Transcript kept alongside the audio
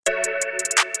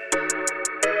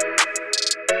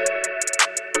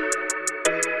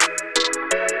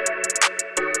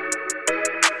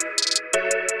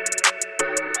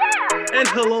And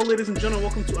hello, ladies and gentlemen.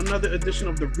 Welcome to another edition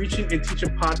of the Reaching and Teaching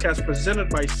podcast presented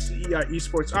by CEI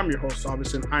Esports. I'm your host,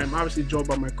 Robinson. I am obviously joined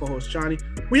by my co-host, Johnny.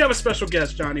 We have a special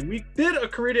guest, Johnny. We did a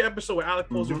career day episode with Alec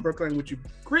Posey of Brooklyn, which you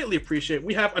greatly appreciate.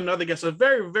 We have another guest, a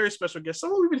very, very special guest,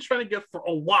 someone we've been trying to get for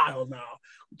a while now.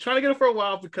 We're trying to get her for a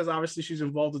while because obviously she's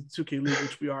involved with the 2K League,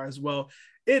 which we are as well.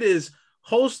 It is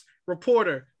host,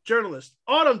 reporter, journalist,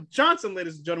 Autumn Johnson,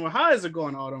 ladies and gentlemen. How is it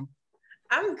going, Autumn?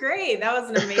 I'm great. That was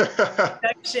an amazing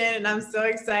introduction, and I'm so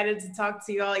excited to talk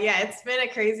to you all. Yeah, it's been a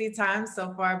crazy time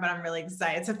so far, but I'm really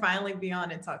excited to finally be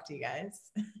on and talk to you guys.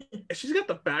 She's got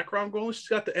the background going. She's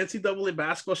got the NCAA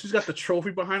basketball. She's got the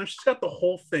trophy behind her. She's got the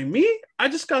whole thing. Me, I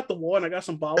just got the wall and I got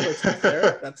some bobbleheads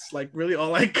there. That's like really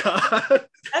all I got.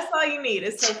 That's all you need.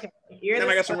 It's okay. And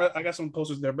I got some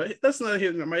posters there, but that's not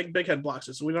here. My big head blocks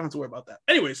it, so we don't have to worry about that.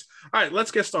 Anyways, all right,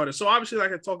 let's get started. So obviously,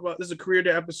 like I talked about, this is a career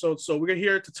day episode. So we're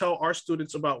here to tell our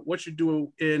students about what you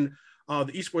do in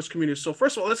the esports community. So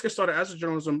first of all, let's get started. As a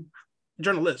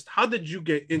journalist, how did you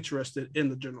get interested in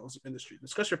the journalism industry?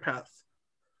 Discuss your path.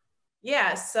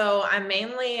 Yeah, so I'm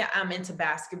into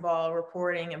basketball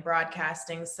reporting and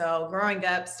broadcasting. So growing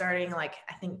up, starting like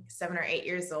I think 7 or 8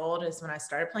 years old is when I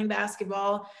started playing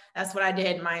basketball. That's what I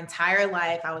did my entire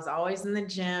life. I was always in the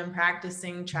gym,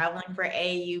 practicing, traveling for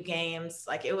AAU games.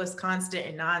 Like it was constant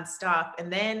and nonstop.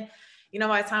 And then,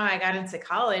 by the time I got into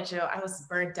college, I was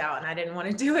burnt out and I didn't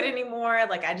want to do it anymore.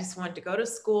 Like I just wanted to go to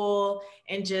school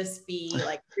and just be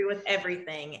like free with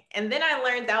everything. And then I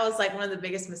learned that was like one of the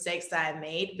biggest mistakes that I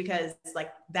made because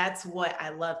like that's what I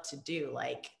love to do.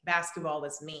 Like basketball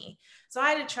was me. So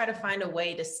I had to try to find a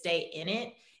way to stay in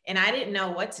it. And I didn't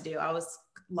know what to do. I was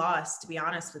lost, to be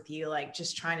honest with you, like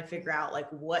just trying to figure out like,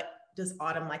 what does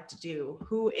Autumn like to do?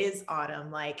 Who is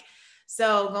Autumn?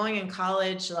 So going in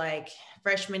college, like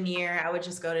freshman year, I would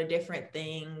just go to different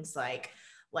things like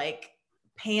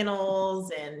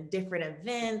panels and different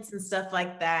events and stuff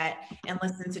like that and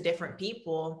listen to different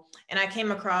people. And I came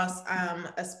across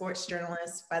a sports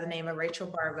journalist by the name of Rachel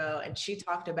Barbeau, and she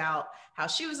talked about how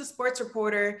she was a sports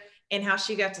reporter and how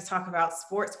she got to talk about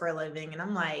sports for a living. And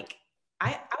I'm like,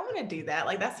 I want to do that.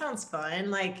 Like, that sounds fun.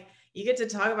 Like you get to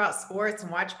talk about sports and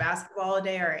watch basketball all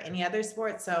day or any other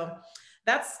sport. So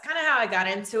that's kind of how I got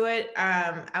into it.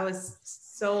 I was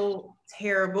so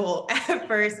terrible at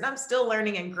first, and I'm still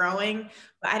learning and growing,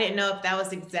 but I didn't know if that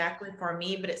was exactly for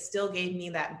me, but it still gave me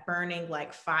that burning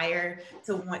like fire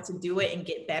to want to do it and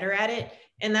get better at it.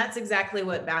 And that's exactly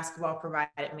what basketball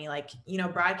provided me. Like,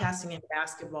 broadcasting and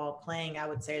basketball playing, I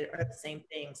would say are the same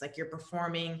things. Like you're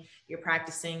performing, you're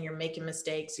practicing, you're making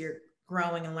mistakes, you're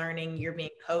growing and learning, you're being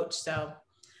coached. So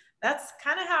that's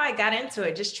kind of how I got into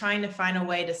it, just trying to find a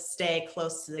way to stay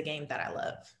close to the game that I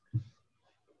love.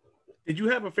 Did you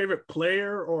have a favorite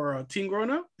player or a team growing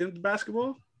up in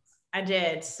basketball? I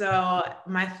did. So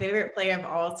my favorite player of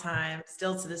all time,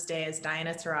 still to this day, is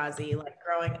Diana Taurasi. Like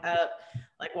growing up,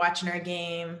 like watching her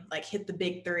game, like hit the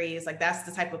big threes, like that's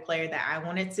the type of player that I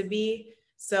wanted to be.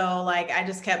 So like I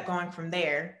just kept going from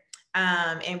there.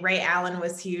 And Ray Allen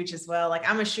was huge as well. Like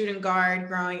I'm a shooting guard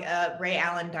growing up. Ray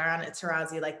Allen, Diana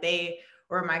Taurasi, like they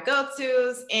were my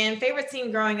go-tos. And favorite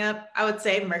team growing up, I would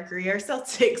say Mercury or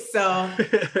Celtics. So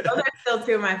those are still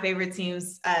two of my favorite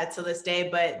teams to this day,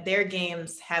 but their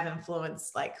games have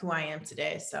influenced like who I am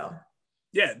today. So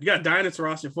yeah, you got Diana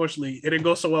Taurasi. Unfortunately, it didn't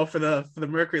go so well for the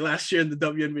Mercury last year in the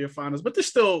WNBA finals, but they're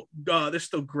still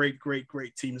great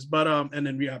teams. But and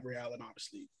then we have Ray Allen,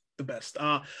 obviously the best.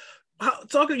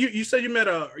 You said you met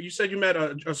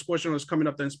a sports journalist coming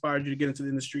up that inspired you to get into the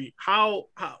industry.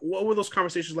 What were those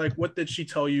conversations like? What did she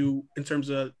tell you in terms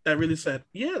of that really said,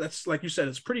 yeah, that's like you said,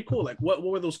 it's pretty cool. Like what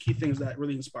were those key things that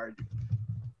really inspired you?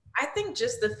 I think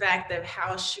just the fact of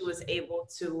how she was able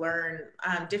to learn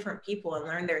different people and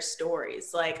learn their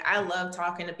stories. Like I love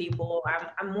talking to people.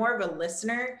 I'm more of a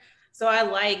listener. So I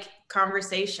like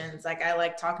conversations. Like I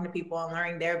like talking to people and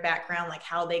learning their background, like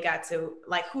how they got to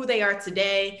like who they are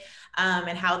today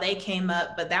and how they came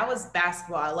up. But that was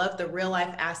basketball. I love the real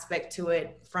life aspect to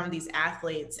it from these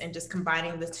athletes and just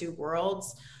combining the two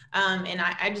worlds. And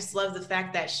I just love the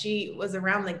fact that she was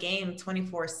around the game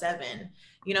 24/7.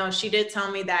 She did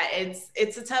tell me that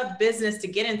it's a tough business to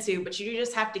get into, but you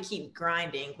just have to keep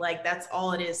grinding. Like that's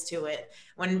all it is to it.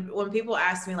 When people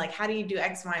ask me like, how do you do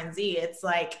X, Y, and Z? It's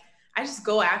like, I just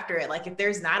go after it. Like if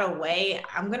there's not a way,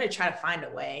 I'm going to try to find a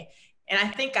way. And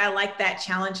I think I like that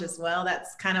challenge as well.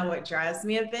 That's kind of what drives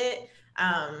me a bit.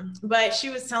 But she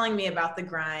was telling me about the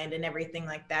grind and everything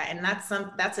like that. And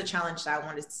that's a challenge that I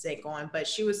wanted to stay going, but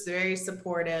she was very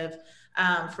supportive.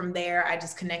 From there, I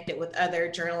just connected with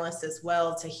other journalists as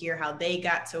well to hear how they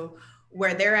got to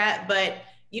where they're at. But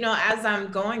as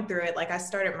I'm going through it, like I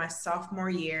started my sophomore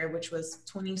year, which was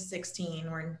 2016.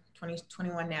 We're in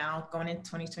 2021 now, going into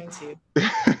 2022.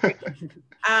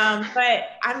 But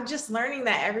I'm just learning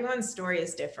that everyone's story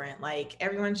is different. Like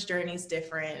everyone's journey is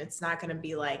different. It's not going to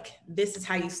be like, this is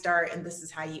how you start and this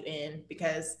is how you end,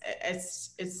 because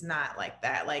it's not like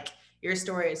that. Like your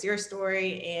story is your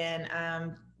story,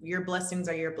 and your blessings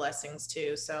are your blessings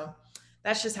too. So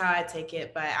that's just how I take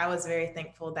it. But I was very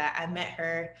thankful that I met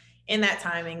her in that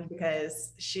timing,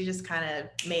 because she just kind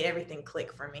of made everything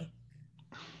click for me.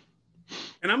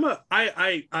 And I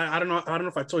don't know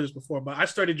if I told you this before, but I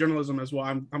studied journalism as well.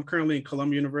 I'm currently in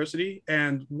Columbia University,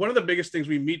 and one of the biggest things,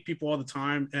 we meet people all the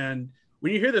time, and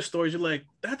when you hear their stories, you're like,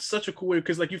 that's such a cool way,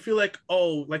 because like you feel like,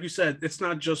 oh, like you said, it's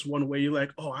not just one way. You're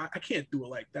like, oh, I can't do it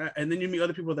like that, and then you meet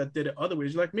other people that did it other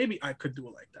ways. You're like, maybe I could do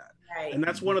it like that. Right. And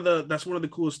that's one of the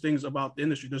coolest things about the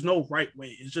industry. There's no right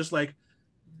way. It's just like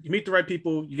you meet the right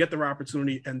people, you get the right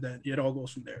opportunity, and then it all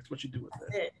goes from there. It's what you do with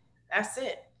it. That's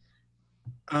it.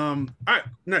 All right,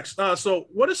 next. So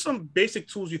what are some basic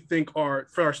tools you think are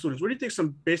for our students? What do you think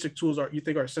some basic tools you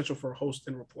think are essential for a host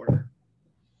and reporter?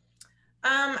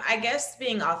 I guess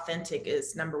being authentic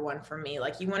is number one for me.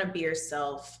 Like you want to be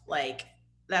yourself. Like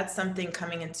that's something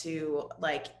coming into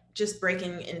like just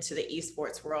breaking into the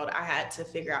esports world, I had to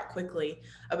figure out quickly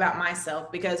about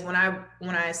myself, because when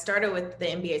I started with the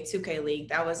NBA 2K League,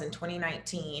 that was in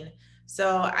 2019.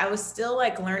 So I was still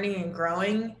like learning and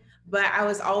growing, but I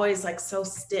was always like so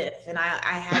stiff, and I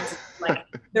had to like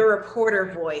the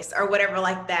reporter voice or whatever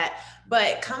like that.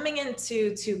 But coming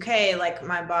into 2K, like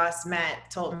my boss,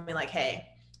 Matt, told me like, hey,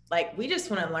 like we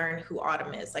just want to learn who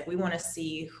Autumn is. Like we want to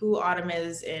see who Autumn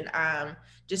is, and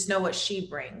just know what she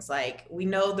brings. Like we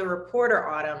know the reporter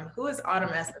Autumn. Who is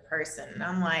Autumn as a person? And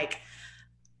I'm like,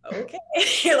 okay,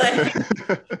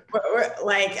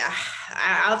 like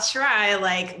I'll try.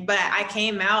 Like, but I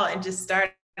came out and just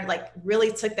started like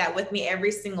really took that with me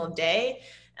every single day.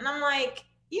 And I'm like,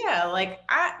 yeah, like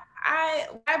I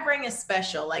bring is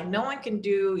special. Like no one can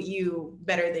do you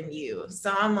better than you.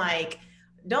 So I'm like,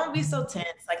 don't be so tense.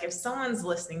 Like if someone's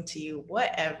listening to you,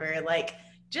 whatever, like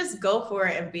just go for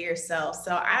it and be yourself.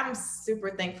 So I'm super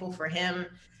thankful for him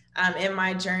in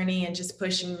my journey and just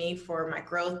pushing me for my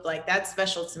growth. Like that's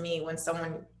special to me when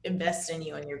someone invests in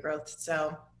you and your growth.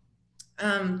 So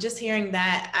just hearing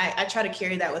that, I try to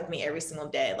carry that with me every single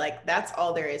day. Like that's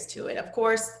all there is to it. Of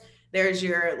course, there's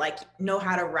your like know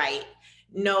how to write,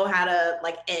 know how to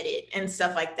like edit and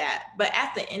stuff like that. But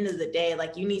at the end of the day,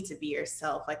 like you need to be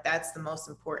yourself. Like that's the most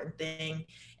important thing.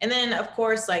 And then of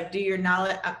course, like do your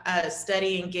knowledge,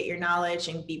 study and get your knowledge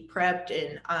and be prepped,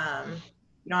 and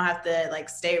you don't have to like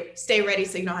stay ready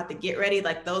so you don't have to get ready,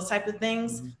 like those type of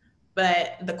things.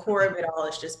 But the core of it all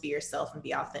is just be yourself and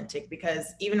be authentic,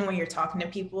 because even when you're talking to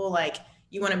people, like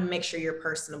you want to make sure you're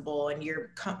personable and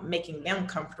you're making them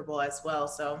comfortable as well.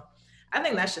 So I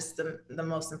think that's just the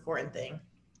most important thing.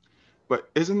 But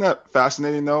isn't that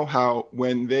fascinating though, how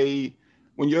when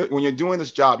you're doing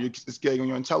this job, you're just getting, when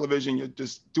you're on television, you're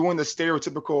just doing the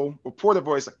stereotypical reporter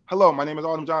voice, like, hello, my name is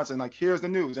Autumn Johnson, like here's the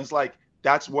news. And it's like,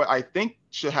 that's what I think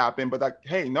should happen, but like,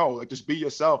 hey, no, like just be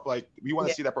yourself. Like we want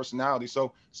to see that personality.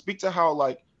 So speak to how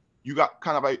like you got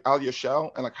kind of like out of your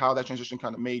shell, and like how that transition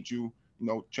kind of made you,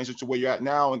 transition to where you're at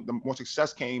now, and the more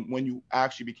success came when you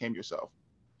actually became yourself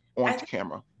on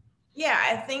camera. Yeah,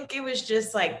 I think it was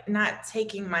just like not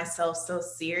taking myself so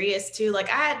serious too. Like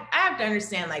I have to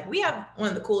understand, like we have one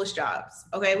of the coolest jobs.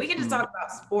 Okay, we can just talk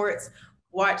about sports,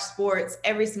 watch sports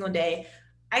every single day.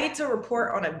 I get to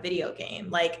report on a video game.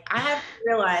 Like I have to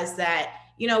realize that,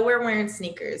 we're wearing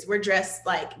sneakers, we're dressed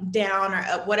like down or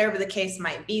up, whatever the case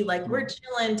might be. Like we're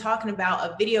chilling, talking about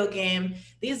a video game.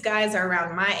 These guys are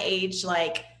around my age.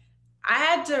 Like I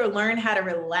had to learn how to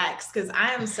relax, because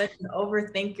I am such an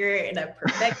overthinker and a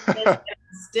perfectionist. And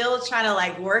I'm still trying to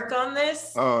like work on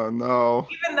this. Oh no.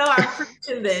 Even though I'm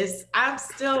preaching this, I'm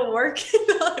still working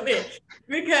on it,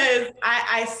 because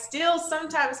I still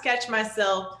sometimes catch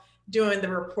myself doing the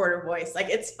reporter voice. Like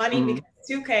it's funny because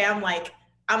 2K, I'm like,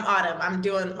 I'm Autumn, I'm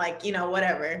doing like,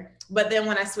 whatever. But then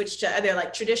when I switch to other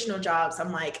like traditional jobs,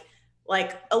 I'm like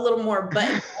a little more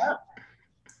buttoned up.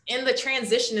 And the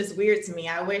transition is weird to me.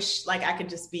 I wish like I could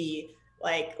just be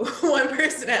like one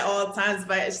person at all times,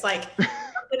 but it's like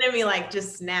something in me like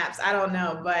just snaps. I don't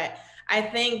know. But I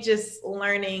think just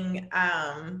learning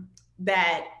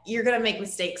that you're going to make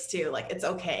mistakes too. Like it's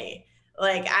okay.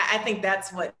 Like I think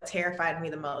that's what terrified me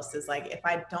the most, is like if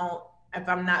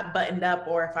I'm not buttoned up,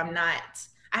 or if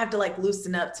I have to like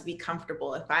loosen up to be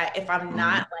comfortable. If I'm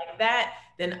not like that,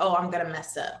 then I'm gonna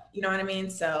mess up. You know what I mean?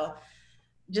 So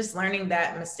just learning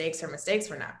that mistakes are mistakes.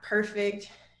 We're not perfect,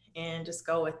 and just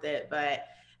go with it. But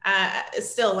It's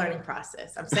still a learning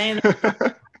process. I'm saying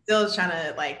that still trying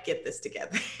to like get this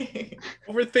together.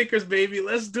 Overthinkers, baby.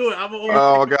 Let's do it. I'm an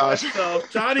Oh overthinker gosh.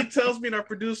 myself. Johnny tells me and our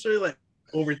producer, like,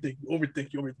 overthink.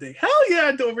 Hell yeah,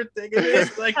 I do overthink.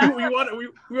 It's like we want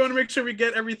to make sure we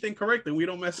get everything correct and we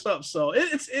don't mess up. So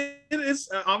it is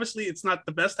obviously it's not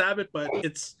the best habit, but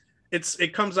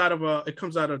it comes out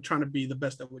of trying to be the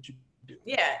best at what you do.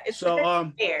 Yeah, it's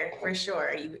so fair for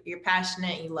sure. You're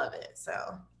passionate, you love it. So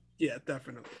yeah,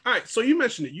 definitely. All right, so you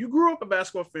mentioned it. You grew up a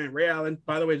basketball fan. Ray Allen,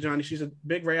 by the way, Johnny, she's a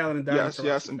big Ray Allen and Diana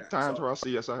Yes, and Diana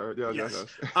Taurasi. Yes, I heard.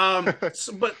 Yes.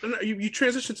 But you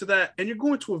transition to that, and you're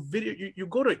going to a video. You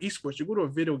go to esports. You go to a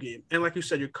video game, and like you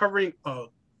said, you're covering a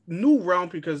new realm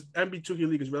because MB2K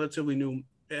League is relatively new.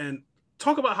 And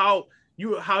talk about how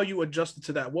you adjusted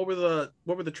to that. What were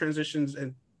the transitions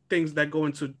and things that go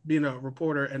into being a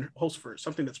reporter and host for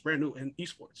something that's brand new in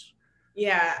esports?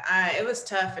 Yeah, it was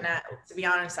tough, and to be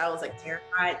honest, I was like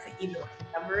terrified to even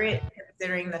cover it,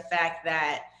 considering the fact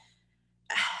that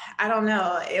I don't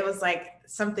know, it was like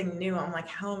something new. I'm like,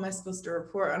 how am I supposed to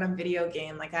report on a video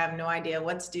game? Like, I have no idea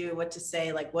what to do, what to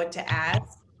say, like what to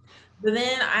ask. But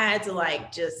then I had to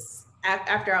like just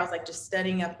after I was like just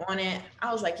studying up on it,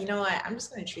 I was like, you know what? I'm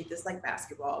just going to treat this like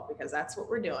basketball because that's what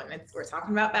we're doing. We're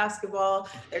talking about basketball.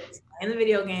 They're just playing the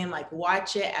video game. Like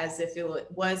watch it as if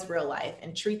it was real life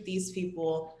and treat these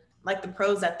people like the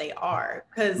pros that they are.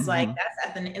 Because like that's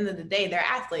at the end of the day, they're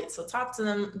athletes. So talk to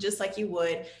them just like you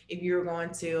would if you were going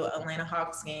to Atlanta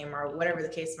Hawks game or whatever the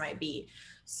case might be.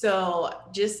 So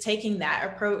just taking that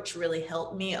approach really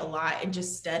helped me a lot, and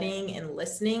just studying and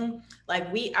listening. Like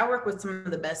I work with some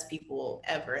of the best people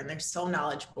ever, and they're so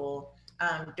knowledgeable.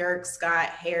 Dirk, Scott,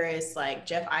 Harris, like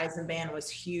Jeff Eisenband was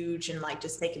huge, and like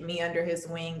just taking me under his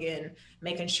wing and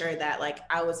making sure that like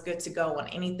I was good to go on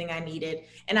anything I needed.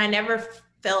 And I never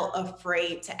felt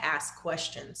afraid to ask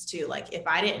questions too. Like if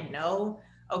I didn't know,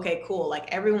 okay, cool.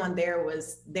 Like everyone there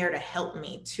was there to help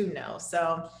me to know.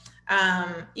 So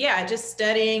yeah, just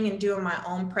studying and doing my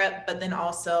own prep, but then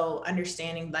also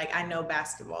understanding like I know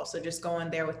basketball. So just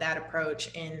going there with that approach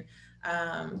and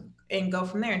go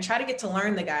from there and try to get to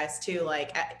learn the guys too.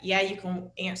 Like, yeah, you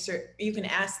can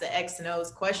ask the X and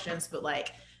O's questions, but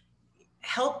like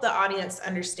help the audience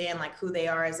understand like who they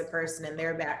are as a person and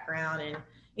their background and,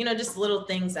 you know, just little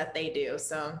things that they do.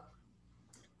 So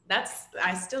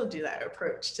I still do that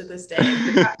approach to this day.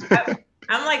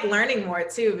 I'm like learning more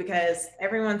too, because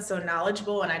everyone's so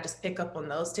knowledgeable and I just pick up on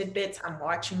those tidbits. I'm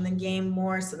watching the game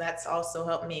more. So that's also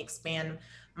helped me expand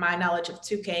my knowledge of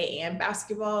 2K and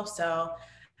basketball. So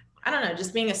I don't know,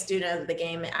 just being a student of the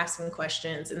game and asking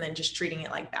questions and then just treating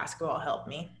it like basketball helped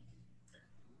me.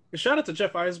 Shout out to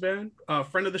Jeff Eisband,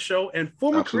 friend of the show and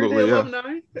former Career Day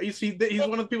alumni. He's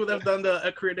one of the people that have done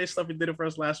the Career Day stuff. He did it for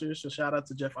us last year. So shout out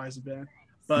to Jeff Eisband.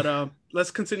 But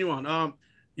let's continue on.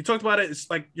 You talked about it. It's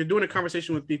like you're doing a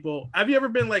conversation with people. Have you ever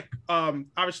been like,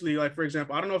 obviously, like for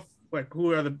example, I don't know if like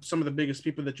who are some of the biggest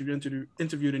people that you've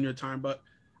interviewed in your time, but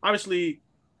obviously,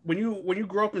 when you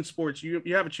grow up in sports, you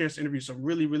have a chance to interview some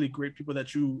really, really great people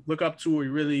that you look up to or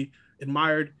you really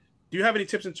admired. Do you have any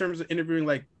tips in terms of interviewing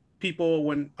like people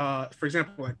when, for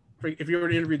example, like if you were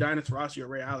to interview Diana Taurasi or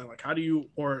Ray Allen, like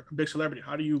or a big celebrity,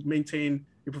 how do you maintain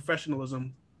your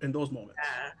professionalism in those moments?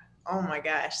 Oh my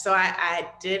gosh. So I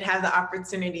did have the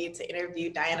opportunity to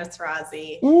interview Diana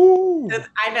Taurasi. Ooh.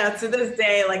 I know to this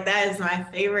day, like that is my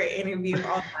favorite interview of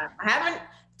all time. I haven't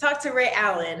talked to Ray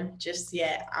Allen just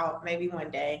yet. Maybe one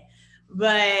day,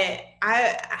 but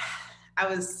I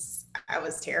was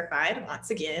terrified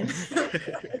once again.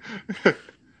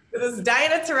 It was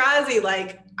Diana Taurasi.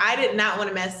 Like I did not want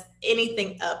to mess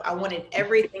anything up. I wanted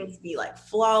everything to be like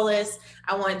flawless.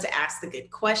 I wanted to ask the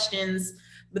good questions.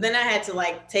 But then I had to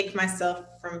like take myself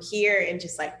from here and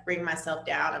just like bring myself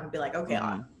down and be like, okay,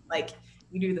 like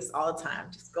you do this all the time.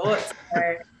 Just go up to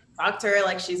her, talk to her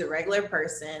like she's a regular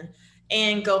person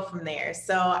and go from there.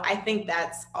 So I think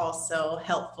that's also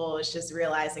helpful. It's just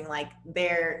realizing like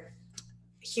they're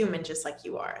human just like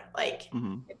you are. Like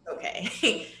it's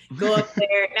okay. Go up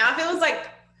there. Now if it was like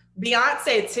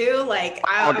Beyonce too, like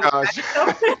I would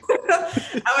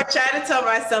try to tell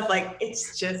myself like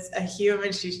it's just a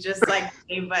human, she's just like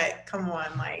me, but come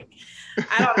on, like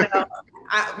I don't know.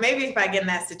 Maybe if I get in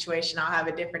that situation I'll have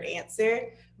a different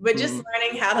answer, but just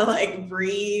learning how to like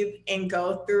breathe and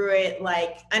go through it,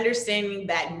 like understanding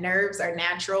that nerves are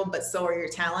natural but so are your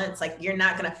talents. Like you're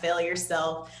not gonna fail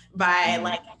yourself by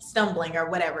like stumbling or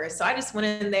whatever. So I just went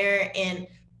in there, and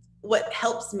what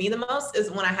helps me the most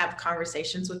is when I have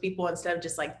conversations with people instead of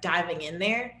just like diving in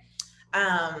there.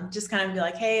 Just kind of be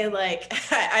like, hey, like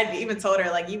I even told her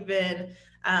like you've been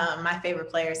my favorite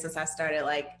player since I started.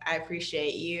 Like, I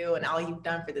appreciate you and all you've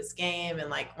done for this game. And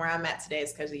like where I'm at today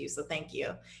is because of you. So thank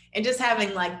you. And just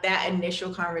having like that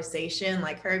initial conversation,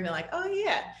 like her being like, oh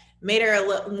yeah, made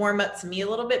her warm up to me a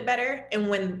little bit better. And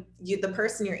when the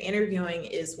person you're interviewing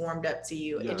is warmed up to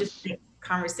you, it just makes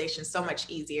conversation so much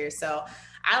easier. So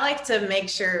I like to make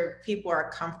sure people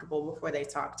are comfortable before they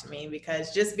talk to me,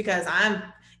 because just because I'm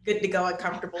good to go and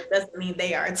comfortable doesn't mean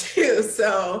they are too.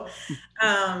 So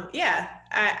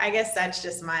I guess that's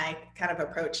just my kind of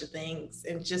approach to things,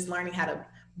 and just learning how to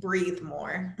breathe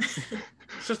more.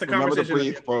 It's just a remember conversation. To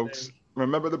breathe, folks.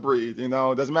 Remember to breathe. You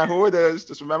know, it doesn't matter who it is.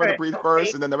 Just remember to breathe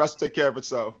first, and then the rest will take care of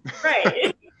itself.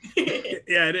 Right.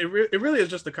 Yeah, it really is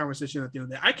just a conversation at the end of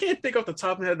the day. I can't think off the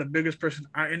top of my head the biggest person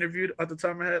I interviewed at the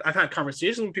top of my head. I've had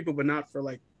conversations with people, but not for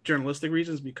like journalistic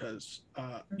reasons, because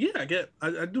I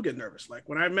do get nervous. Like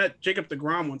when I met Jacob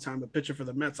deGrom one time, the pitcher for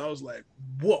the Mets, I was like,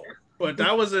 whoa. But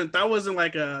that wasn't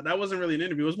really an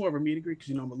interview. It was more of a meet and greet,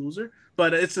 because I'm a loser.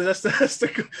 But that's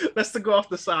to go off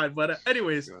the side. But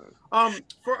anyways,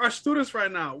 for our students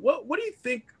right now, what do you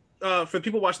think? For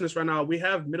people watching this right now, we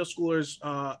have middle schoolers.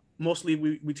 Mostly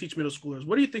we teach middle schoolers.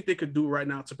 What do you think they could do right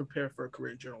now to prepare for a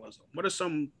career in journalism? What are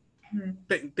some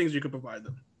things you could provide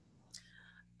them?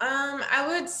 I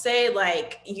would say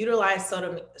like utilize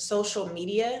social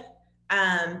media.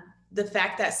 The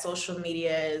fact that social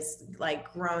media is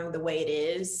like growing the way it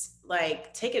is,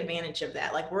 like take advantage of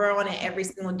that. Like we're on it every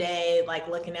single day, like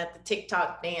looking at the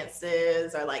TikTok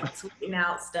dances or like tweeting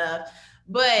out stuff.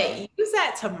 But use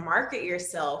that to market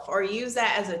yourself, or use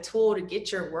that as a tool to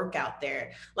get your work out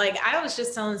there. Like I was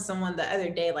just telling someone the other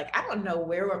day, like, I don't know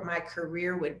where my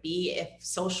career would be if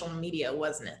social media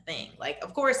wasn't a thing. Like,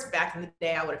 of course, back in the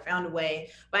day, I would have found a way,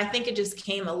 but I think it just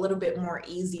came a little bit more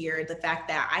easier. The fact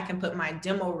that I can put my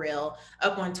demo reel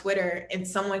up on Twitter and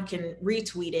someone can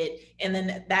retweet it, and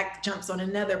then that jumps on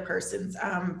another person's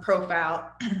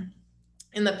profile.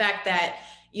 And the fact that,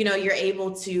 you're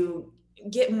able to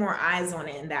get more eyes on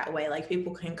it in that way. Like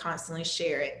people can constantly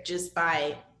share it just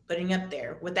by putting up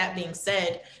there. With that being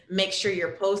said, make sure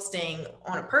you're posting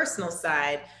on a personal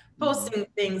side, posting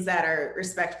things that are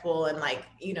respectful and like,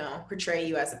 portray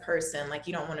you as a person. Like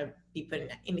you don't want to be putting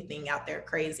anything out there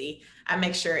crazy. I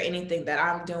make sure anything that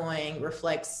I'm doing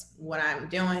reflects what I'm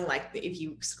doing. Like if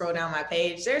you scroll down my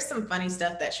page, there's some funny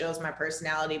stuff that shows my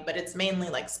personality, but it's mainly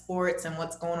like sports and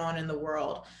what's going on in the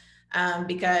world.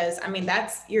 Because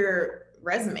that's your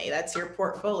resume, that's your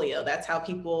portfolio, that's how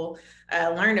people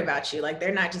learn about you. Like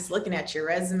they're not just looking at your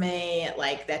resume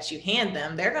like that you hand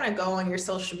them, they're going to go on your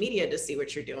social media to see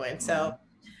what you're doing. So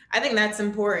I think that's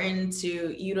important,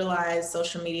 to utilize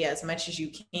social media as much as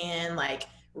you can. Like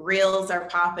reels are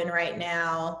popping right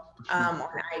now on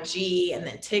IG, and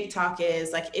then TikTok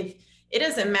is like, if it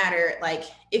doesn't matter, like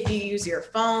if you use your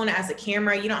phone as a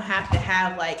camera, you don't have to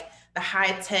have like the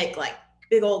high tech like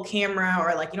big old camera,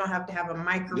 or like you don't have to have a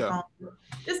microphone.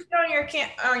 Just go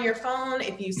on your phone.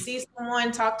 If you see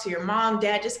someone, talk to your mom,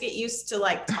 dad, just get used to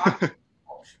like talking.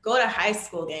 Go to high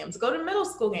school games, go to middle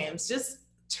school games, just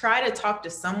try to talk to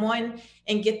someone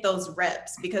and get those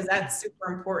reps, because that's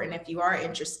super important if you are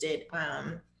interested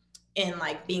in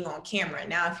like being on camera.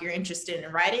 Now, if you're interested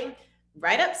in writing,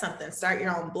 write up something, start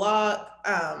your own blog,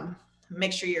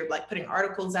 make sure you're like putting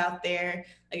articles out there.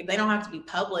 Like they don't have to be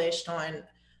published on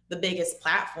the biggest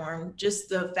platform. Just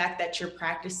the fact that you're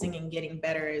practicing and getting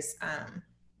better is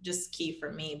just key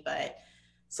for me. But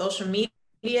social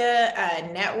media,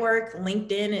 network,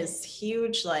 LinkedIn is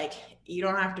huge. Like you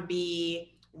don't have to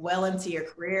be well into your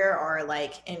career or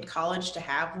like in college to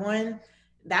have one.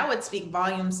 That would speak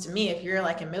volumes to me. If you're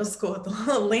like in middle school with a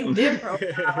little LinkedIn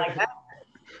profile like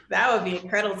that would be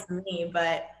incredible to me.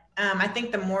 But I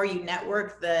think the more you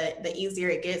network, the easier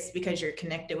it gets, because you're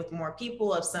connected with more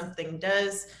people if something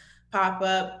does pop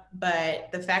up.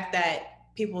 But the fact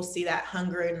that people see that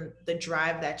hunger and the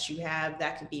drive that you have,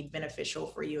 that could be beneficial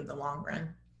for you in the long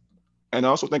run. And I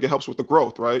also think it helps with the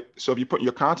growth, right? So if you put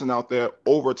your content out there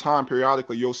over time,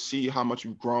 periodically, you'll see how much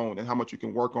you've grown and how much you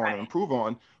can work on and improve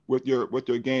on with your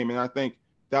game. And I think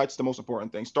that's the most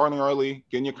important thing. Starting early,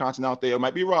 getting your content out there. It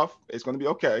might be rough. It's going to be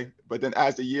okay. But then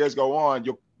as the years go on,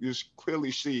 you'll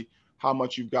clearly see how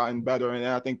much you've gotten better. And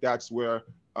I think that's where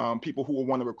people who will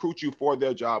want to recruit you for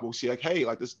their job will see like, hey,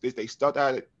 like this, they stuck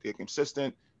at it. They're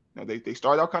consistent. They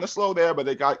started out kind of slow there, but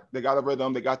they got a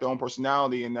rhythm. They got their own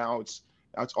personality, and now it's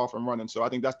off and running. So I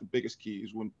think that's the biggest key,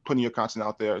 is when putting your content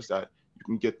out there, is that you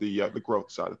can get the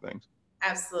growth side of things.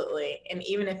 Absolutely. And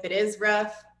even if it is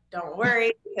rough, don't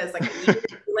worry, because like a year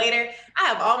later, I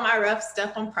have all my rough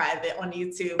stuff on private on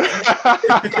YouTube.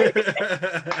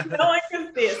 No one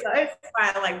can see it, so it's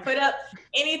fine. Like put up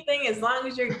anything, as long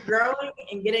as you're growing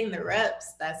and getting the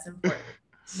reps, that's important.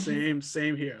 Same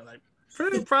here. Like,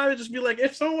 probably just be like,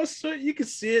 if someone wants to, you can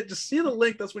see it. Just see the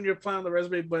link. That's when you're applying on the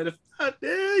resume. But if not,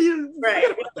 you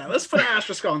forget about that. Let's put an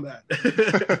asterisk on that.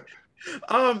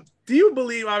 Do you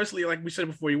believe? Obviously, like we said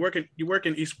before, you work in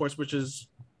esports, which is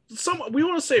we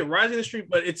want to say rising industry,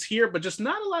 but it's here. But just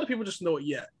not a lot of people just know it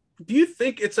yet. Do you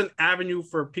think it's an avenue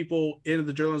for people in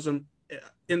the journalism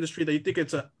industry that you think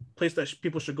it's a place that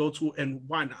people should go to, and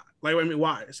why not? Like, I mean,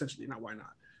 why essentially, not why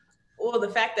not? Well, the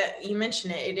fact that you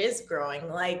mentioned it, it is growing.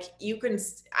 Like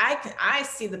I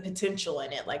see the potential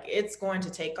in it. Like it's going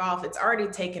to take off. It's already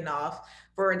taken off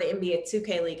for the NBA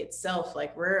 2K League itself.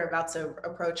 Like we're about to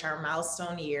approach our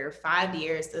milestone year, 5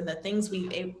 years, and the things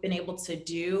we've been able to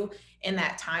do in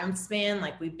that time span.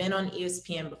 Like we've been on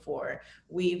ESPN before.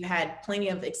 We've had plenty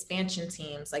of expansion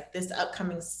teams. Like this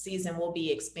upcoming season will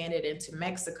be expanded into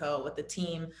Mexico with a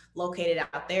team located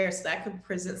out there. So that could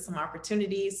present some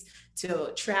opportunities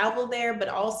to travel there, but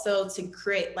also to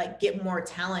create, like get more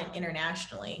talent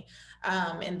internationally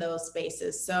in those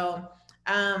spaces. So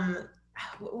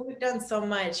we've done so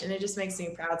much, and it just makes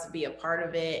me proud to be a part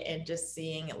of it, and just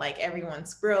seeing like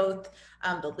everyone's growth,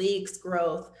 the league's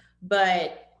growth.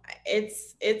 But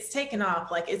it's taken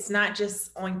off. Like it's not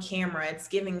just on camera, it's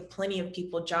giving plenty of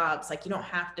people jobs. Like you don't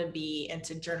have to be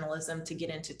into journalism to get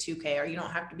into 2K, or you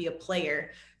don't have to be a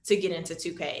player to get into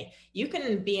 2K. You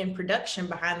can be in production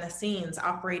behind the scenes,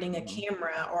 operating a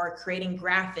camera or creating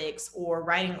graphics or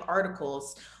writing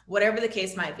articles, whatever the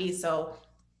case might be. So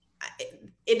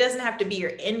it doesn't have to be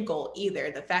your end goal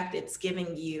either. The fact that it's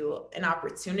giving you an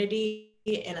opportunity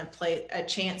and a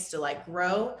chance to like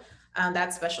grow,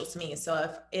 that's special to me.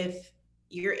 So if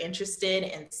you're interested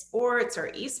in sports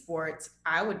or esports,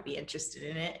 I would be interested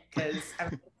in it, because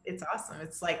it's awesome.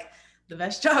 It's like the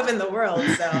best job in the world.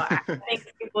 So I think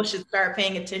people should start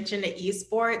paying attention to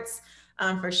esports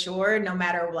for sure, no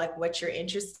matter like what you're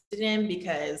interested in,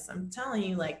 because I'm telling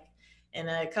you, like in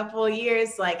a couple of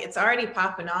years, like it's already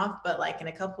popping off, but like in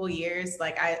a couple of years,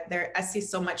 like I see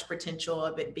so much potential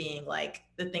of it being like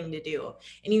the thing to do.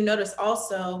 And you notice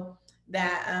also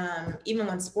that even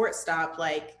when sports stopped,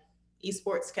 like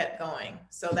esports kept going.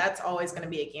 So that's always going to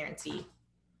be a guarantee.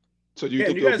 So do you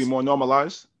think it'll be more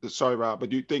normalized? Sorry, Rob, but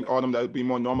do you think, Autumn, that would be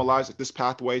more normalized? Like this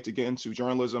pathway to get into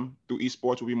journalism through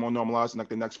esports will be more normalized in like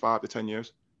the next 5 to 10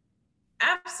 years?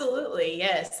 Absolutely,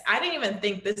 yes. I didn't even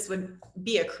think this would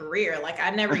be a career. Like I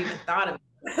never even thought of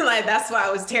it. Like that's why I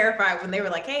was terrified when they were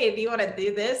like, hey, do you want to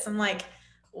do this? I'm like,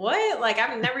 what? Like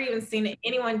I've never even seen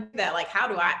anyone do that. Like how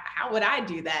would I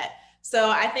do that?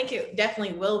 So I think it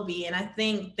definitely will be. And I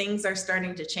think things are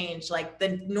starting to change. Like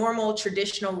the normal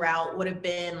traditional route would have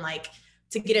been like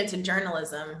to get into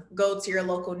journalism, go to your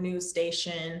local news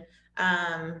station,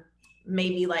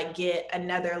 maybe like get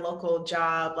another local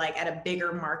job, like at a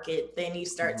bigger market. Then you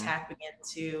start tapping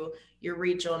into your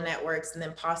regional networks, and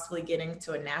then possibly getting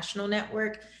to a national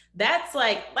network. That's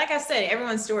like I said,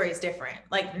 everyone's story is different.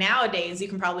 Like nowadays you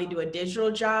can probably do a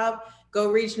digital job,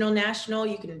 go regional, national,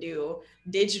 you can do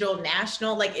digital,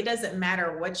 national. Like it doesn't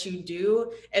matter what you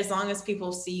do, as long as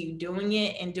people see you doing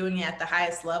it and doing it at the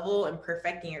highest level and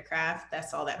perfecting your craft.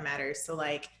 That's all that matters. So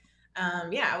like,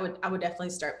 yeah, I would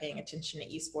definitely start paying attention to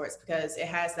esports, because it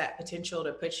has that potential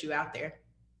to put you out there.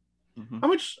 How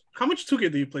much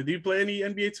 2K do you play? Do you play any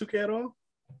NBA 2K at all?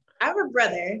 I have a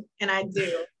brother, and I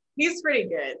do. He's pretty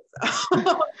good. So I'm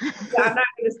not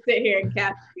going to sit here and be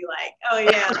like, oh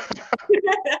yeah.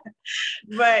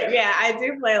 But yeah, I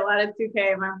do play a lot of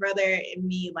 2K. My brother and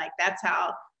me, like that's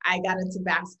how I got into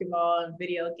basketball and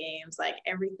video games. Like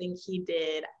everything he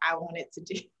did, I wanted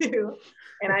to do.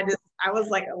 And I was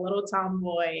like a little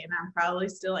tomboy, and I probably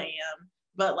still am,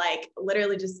 but like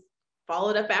literally just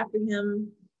followed up after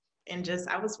him, and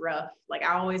I was rough. Like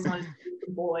I always wanted to do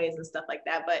the boys and stuff like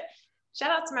that. But shout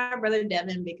out to my brother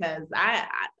Devin, because I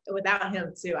without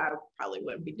him too, I probably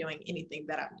wouldn't be doing anything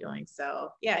that I'm doing. So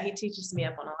yeah, he teaches me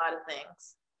up on a lot of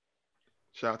things.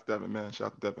 Shout out to Devin, man. Shout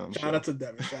out to Devin. Shout out to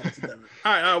Devin.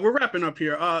 All right, we're wrapping up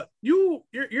here.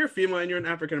 You're a female and you're an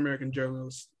African American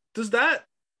journalist. Does that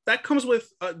comes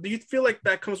with? Do you feel like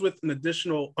that comes with an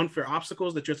additional unfair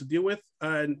obstacles that you have to deal with?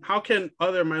 And how can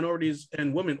other minorities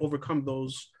and women overcome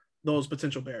those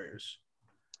potential barriers?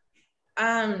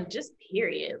 Just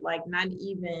period. Like not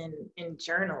even in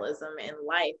journalism, in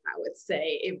life, I would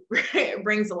say it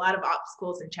brings a lot of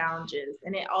obstacles and challenges.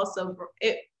 And it also,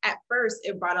 at first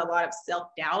it brought a lot of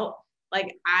self-doubt.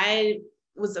 Like I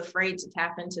was afraid to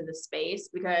tap into the space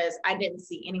because I didn't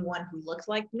see anyone who looked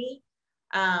like me.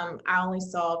 I only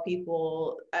saw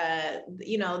people,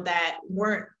 that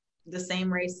weren't the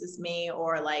same race as me,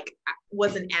 or like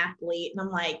was an athlete. And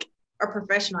I'm like, a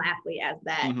professional athlete as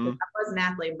that. Mm-hmm. I was an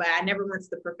athlete, but I never went to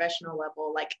the professional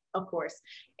level, like, of course.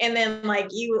 And then like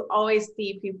you always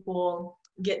see people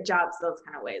get jobs those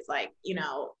kind of ways, like, you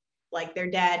know, like their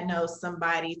dad knows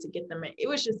somebody to get them in. It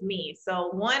was just me. So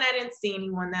one, I didn't see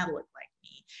anyone that looked like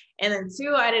me. And then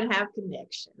two, I didn't have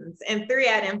connections. And three,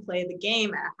 I didn't play the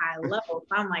game at a high level.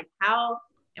 So I'm like, how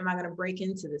am I going to break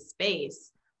into the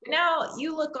space? Now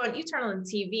you turn on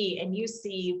TV and you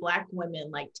see Black women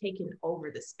like taking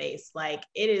over the space. Like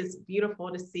it is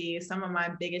beautiful to see. Some of my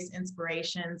biggest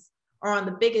inspirations are on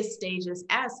the biggest stages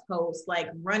as hosts, like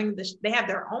running they have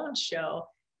their own show.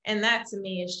 And that to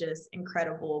me is just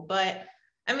incredible. But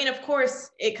I mean, of course,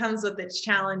 it comes with its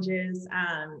challenges.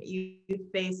 You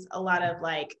face a lot of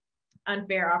like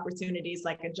unfair opportunities,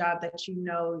 like a job that you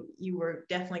know you were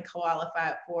definitely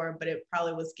qualified for, but it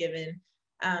probably was given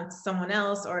to someone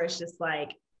else, or it's just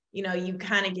like, you know, you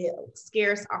kind of get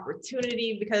scarce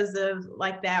opportunity because of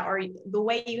like that, or the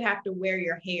way you have to wear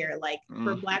your hair. Like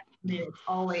for Black women, it's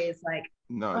always like,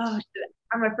 oh,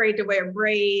 I'm afraid to wear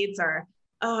braids, or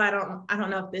oh, I don't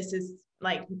know if this is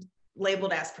like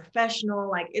labeled as professional.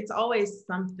 Like it's always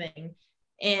something.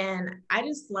 And I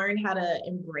just learned how to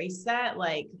embrace that,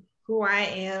 like who I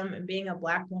am and being a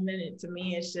Black woman. And to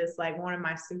me, it's just like one of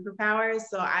my superpowers.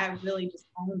 So I really just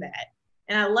own that.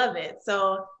 And I love it.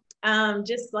 So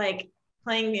just like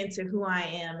playing into who I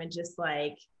am and just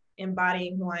like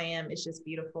embodying who I am is just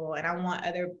beautiful. And I want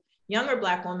other younger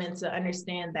Black women to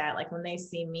understand that, like when they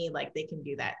see me, like they can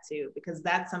do that too, because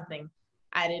that's something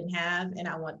I didn't have and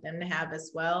I want them to have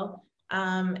as well.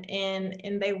 And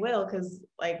they will, because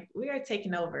like we are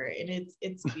taking over and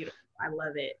it's beautiful. I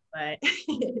love it. But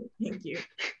thank you.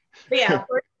 But yeah, of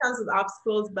course it comes with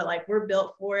obstacles, but like we're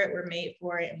built for it, we're made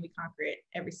for it, and we conquer it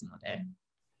every single day.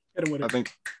 I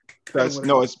think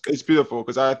it's beautiful,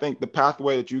 because I think the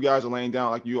pathway that you guys are laying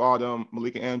down, like you, Autumn,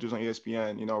 Malika Andrews on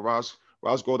ESPN, you know, Ras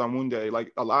Goldamunde,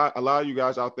 like a lot of you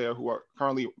guys out there who are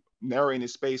currently narrating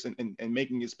this space and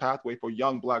making this pathway for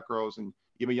young Black girls and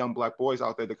even young Black boys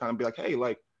out there to kind of be like, hey,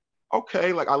 like,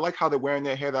 okay, like I like how they're wearing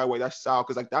their hair that way. That's style,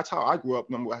 because like that's how I grew up.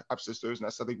 I have sisters, and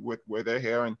that's how they wear their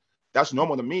hair, and that's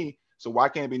normal to me. So why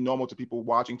can't it be normal to people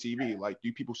watching TV? Like,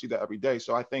 you people see that every day.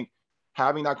 So I think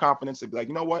having that confidence to be like,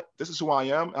 you know what, this is who I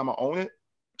am. I'm gonna own it.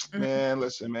 Man,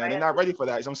 listen, man, they're not ready for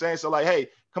that. You know what I'm saying? So like, hey,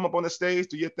 come up on the stage,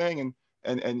 do your thing,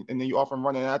 and then you off and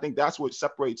running. And I think that's what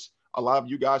separates a lot of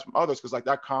you guys from others, because like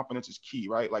that confidence is key,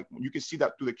 right? Like you can see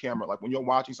that through the camera. Like when you're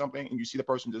watching something and you see the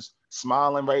person just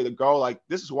smiling, ready to go, like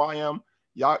this is who I am.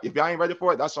 Y'all, if y'all ain't ready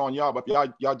for it, that's on y'all. But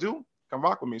if y'all do, come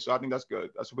rock with me. So I think that's good.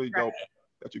 That's really dope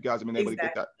that you guys have been able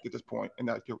to get this point in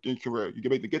that in your career. You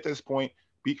get ready to get to this point,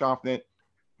 be confident,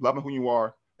 loving who you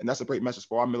are, and that's a great message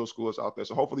for our middle schoolers out there.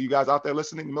 So hopefully you guys out there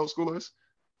listening, the middle schoolers,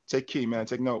 take key, man,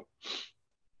 take note.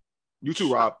 You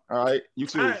too, Rob. All right, you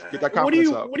too. Get that confidence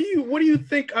up. What do you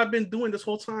think I've been doing this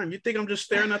whole time? You think I'm just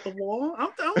staring at the wall?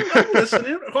 I'm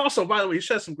listening. Also, by the way, you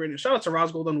said some great news. Shout out to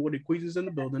Ras Gold and Woody Queasy's in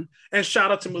the building, and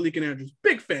shout out to Malika Andrews.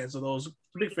 Big fans of those.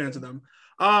 Big fans of them.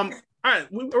 All right,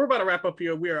 we're about to wrap up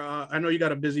here. We are. I know you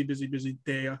got a busy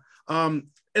day.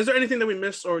 Is there anything that we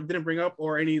missed or didn't bring up,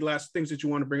 or any last things that you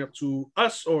want to bring up to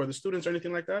us or the students or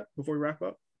anything like that before we wrap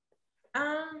up?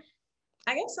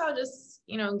 I guess I'll just,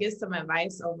 give some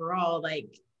advice overall.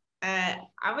 Like,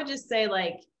 I would just say,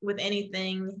 like, with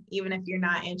anything, even if you're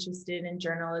not interested in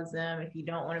journalism, if you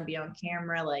don't want to be on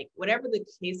camera, like, whatever the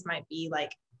case might be,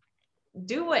 like,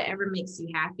 do whatever makes you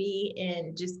happy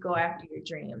and just go after your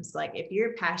dreams. Like, if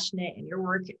you're passionate and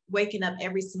you're waking up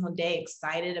every single day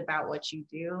excited about what you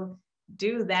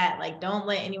do that. Like, don't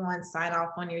let anyone sign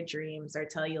off on your dreams or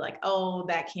tell you like, oh,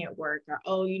 that can't work, or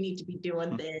oh, you need to be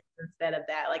doing this instead of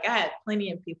that. Like, I had plenty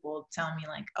of people tell me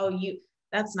like, oh,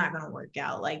 that's not going to work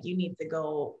out. Like, you need to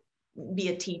go be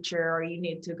a teacher, or you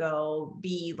need to go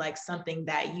be like something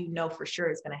that for sure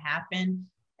is going to happen.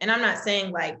 And I'm not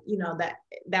saying like,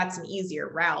 that's an easier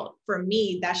route. For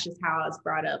me, that's just how I was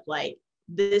brought up. Like,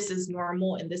 this is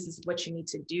normal and this is what you need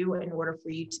to do in order for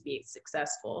you to be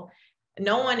successful.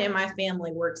 No one in my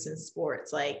family works in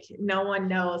sports. Like, no one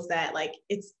knows that like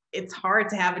it's hard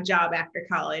to have a job after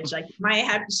college. Like, you might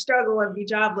have to struggle and be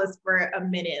jobless for a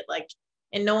minute. Like,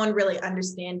 and no one really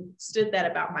understood that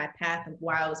about my path and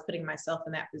why I was putting myself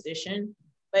in that position.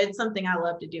 But it's something I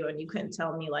love to do, and you couldn't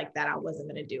tell me like that I wasn't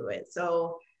going to do it.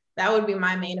 So that would be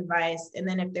my main advice. And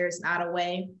then if there's not a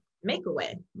way, make a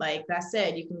way. Like I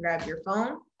said, you can grab your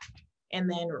phone and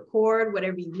then record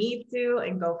whatever you need to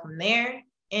and go from there.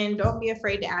 And don't be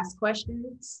afraid to ask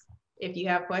questions. If you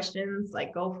have questions,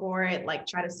 like, go for it. Like,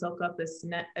 try to soak up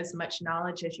as much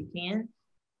knowledge as you can.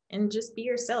 and just be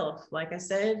yourself. Like I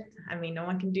said, I mean, no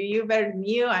one can do you better than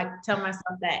you. I tell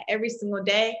myself that every single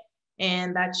day.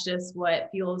 And that's just what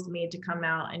fuels me to come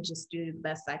out and just do the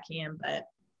best I can. But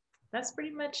that's pretty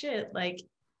much it. Like,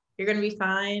 you're going to be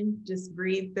fine. Just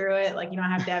breathe through it. Like, you don't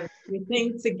have to have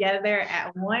everything together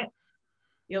at once.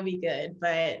 You'll be good.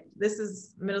 But this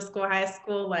is middle school, high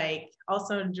school. Like,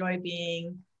 also enjoy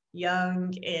being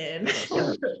young and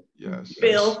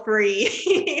feel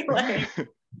free. Like,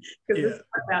 because it's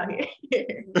out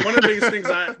here. One of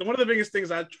the biggest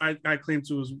things I claim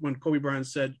to is when Kobe Bryant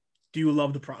said, do you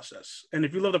love the process? And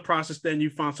if you love the process, then you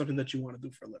found something that you want to do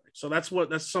for a living. So that's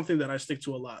something that I stick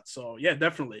to a lot. So yeah,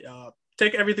 definitely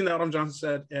take everything that Autumn Johnson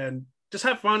said and just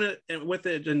have fun with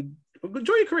it and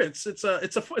enjoy your career. It's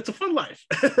a fun life.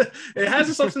 It has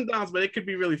its ups and downs, but it could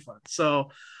be really fun. So,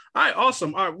 all right,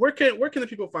 awesome. All right, where can the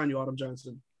people find you, Autumn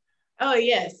Johnson? Oh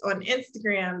yes, on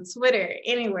Instagram, Twitter,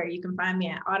 anywhere you can find me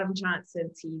at Autumn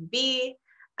Johnson TV.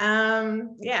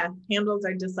 Handles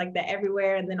are just like that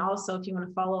everywhere. And then also, if you want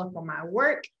to follow up on my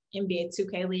work, NBA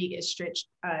 2K League is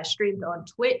streamed on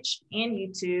Twitch and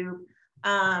YouTube.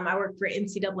 I work for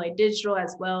NCAA Digital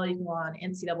as well. You can go on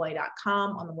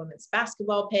ncaa.com on the women's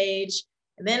basketball page.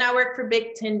 And then I work for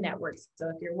Big Ten Networks. So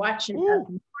if you're watching up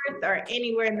north or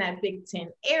anywhere in that Big Ten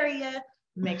area,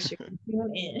 make sure you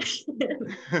tune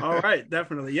in. All right,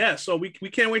 definitely. Yeah. So we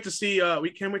can't wait to see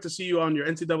you on your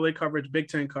NCAA coverage, Big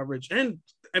Ten coverage, and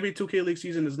NBA 2K League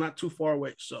season is not too far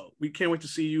away. So we can't wait to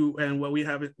see you and what you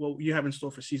have in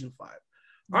store for season 5.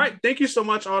 All right. Thank you so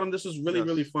much, Autumn. This was really,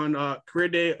 really fun. Career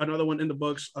day, another one in the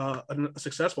books, a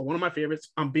successful, one of my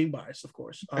favorites. I'm being biased, of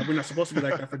course. We're not supposed to be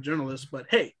like that for journalists, but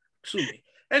hey, sue me.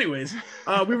 Anyways,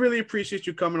 we really appreciate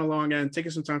you coming along and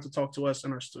taking some time to talk to us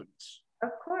and our students. Of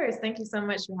course. Thank you so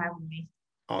much for having me.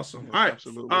 Awesome. All right.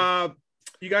 Absolutely.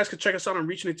 You guys can check us out on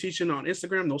Reaching and Teaching on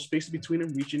Instagram. No space between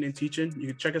them. Reaching and Teaching. You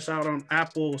can check us out on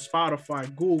Apple,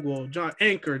 Spotify, Google,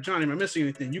 Anchor. Johnny, am I missing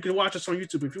anything? You can watch us on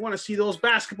YouTube. If you want to see those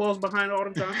basketballs behind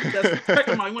Autumn Johnson, check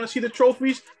them out. You want to see the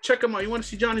trophies? Check them out. You want to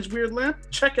see Johnny's weird lamp?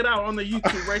 Check it out on the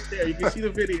YouTube right there. You can see the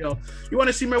video. You want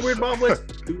to see my weird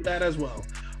boblets? Do that as well.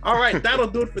 All right, that'll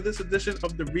do it for this edition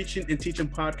of the Reaching and Teaching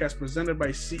podcast presented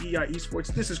by CEI Esports.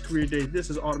 This is Career Day.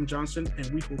 This is Autumn Johnson, and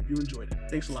we hope you enjoyed it.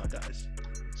 Thanks a lot, guys.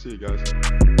 See you guys.